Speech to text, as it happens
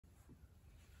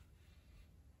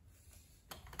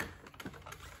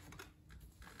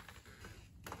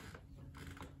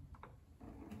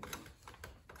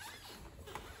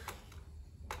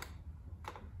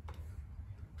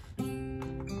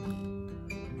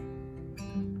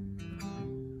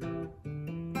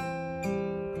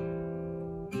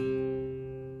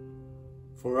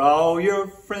all your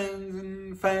friends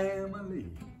and family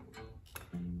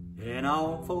and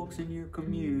all folks in your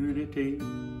community.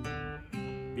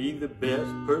 Be the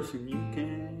best person you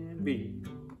can be.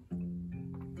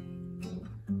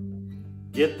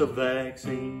 Get the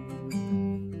vaccine.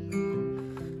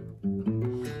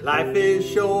 Life is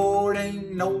short,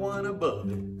 ain't no one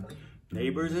above it.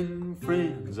 Neighbors and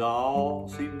friends all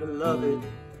seem to love it.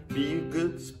 Be a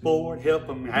good sport, help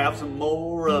them have some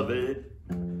more of it.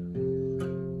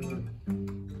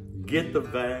 Get the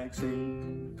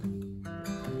vaccine.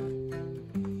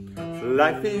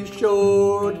 Life is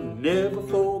short, never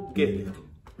forget it.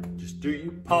 Just do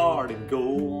your part and go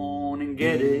on and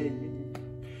get it.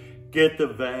 Get the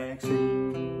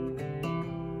vaccine.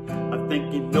 I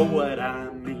think you know what I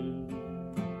mean.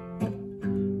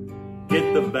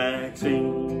 Get the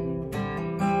vaccine.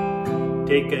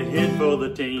 Take a hit for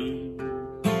the team.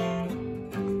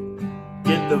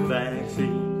 Get the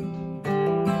vaccine.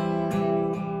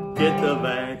 Get the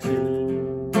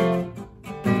vaccine.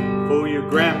 For your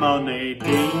grandma Nadine.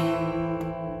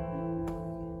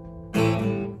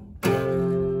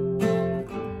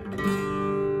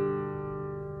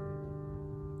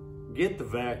 Get the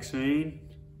vaccine.